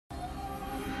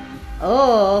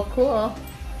Oh, cool.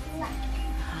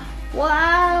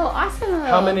 Wow, awesome.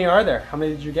 How many are there? How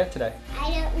many did you get today?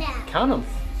 I don't know. Count them.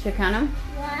 Should I count them?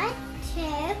 1,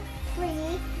 2,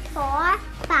 3, 4,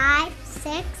 5,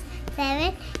 6,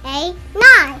 7, 8,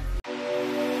 9.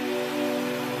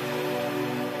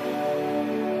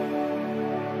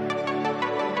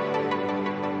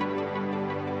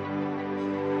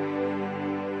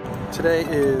 Today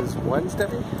is Wednesday. I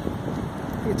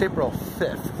think it's April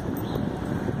 5th.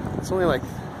 It's only like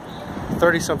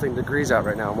 30-something degrees out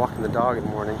right now. I'm walking the dog in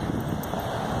the morning.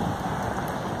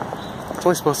 It's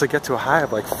only supposed to get to a high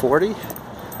of like 40.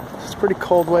 It's a pretty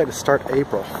cold way to start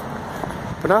April,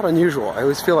 but not unusual. I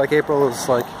always feel like April is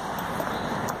like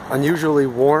unusually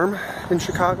warm in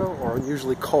Chicago or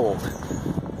unusually cold.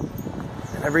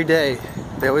 And every day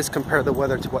they always compare the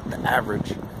weather to what the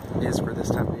average is for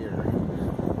this time of year. I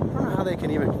don't know how they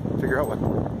can even figure out what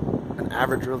an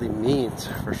average really means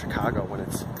for Chicago when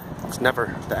it's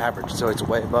never the average, so it's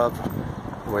way above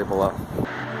and way below.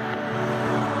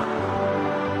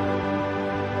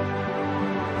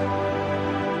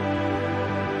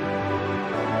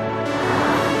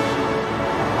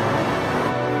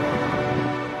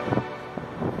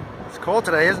 It's cold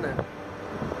today, isn't it?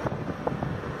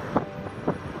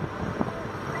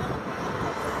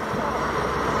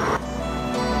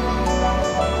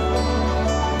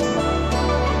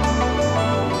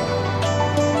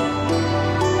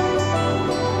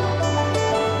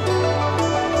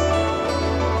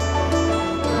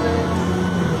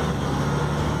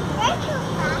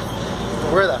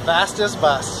 We're the fastest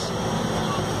bus.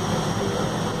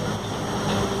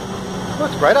 Oh,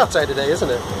 it's bright outside today, isn't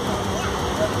it?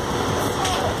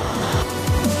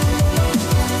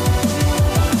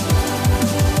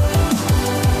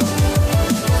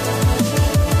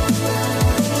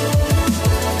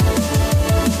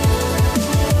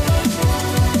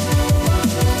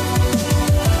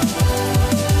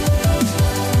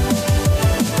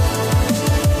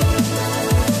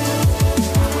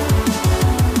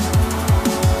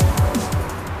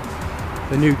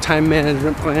 The new time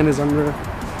management plan is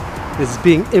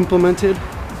being implemented.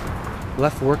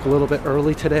 Left work a little bit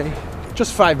early today,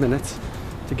 just 5 minutes,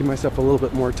 to give myself a little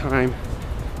bit more time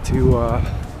to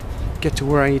get to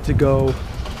where I need to go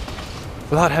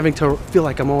without having to feel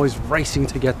like I'm always racing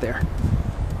to get there.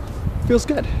 Feels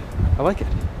good. I like it.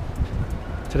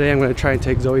 Today I'm going to try and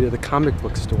take Zoe to the comic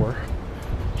book store.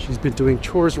 She's been doing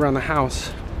chores around the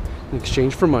house in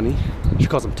exchange for money. She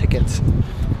calls them tickets.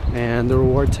 And the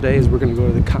reward today is we're going to go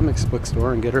to the comics book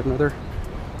store and get her another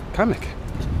comic.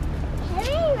 Can we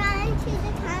run to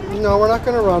the comic? No, we're not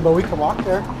going to run, but we can walk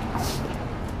there.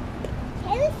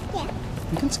 Can we skip?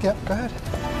 You can skip. Go ahead.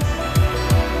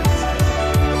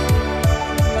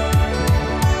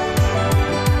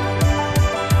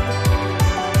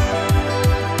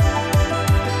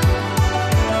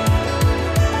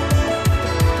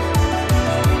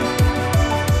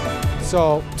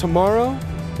 So tomorrow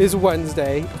is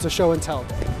Wednesday. It's a show and tell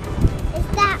day. Is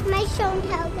that my show and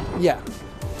tell day? Yeah.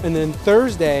 And then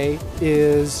Thursday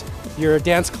is your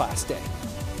dance class day.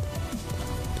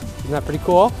 Isn't that pretty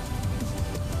cool?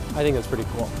 I think that's pretty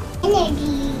cool.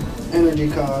 Energy. Energy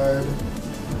card.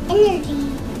 Energy.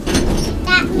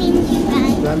 That means you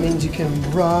run. That means you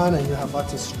can run and you have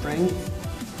lots of strength.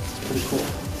 It's pretty cool.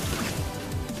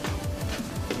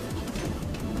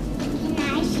 Can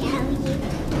I show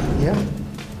you? Yeah.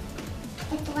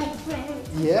 It's like running.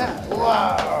 Yeah.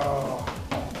 Wow.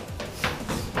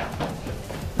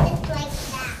 It's like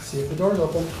that. See if the door's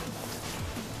open.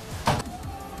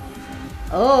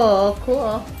 Oh,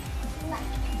 cool. Look.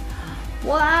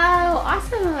 Wow,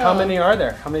 awesome. How many are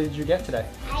there? How many did you get today?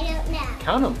 I don't know.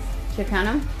 Count them. Should I count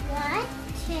them? 1,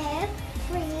 2,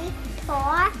 3,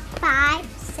 4, 5,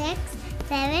 6,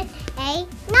 7, 8,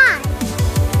 9.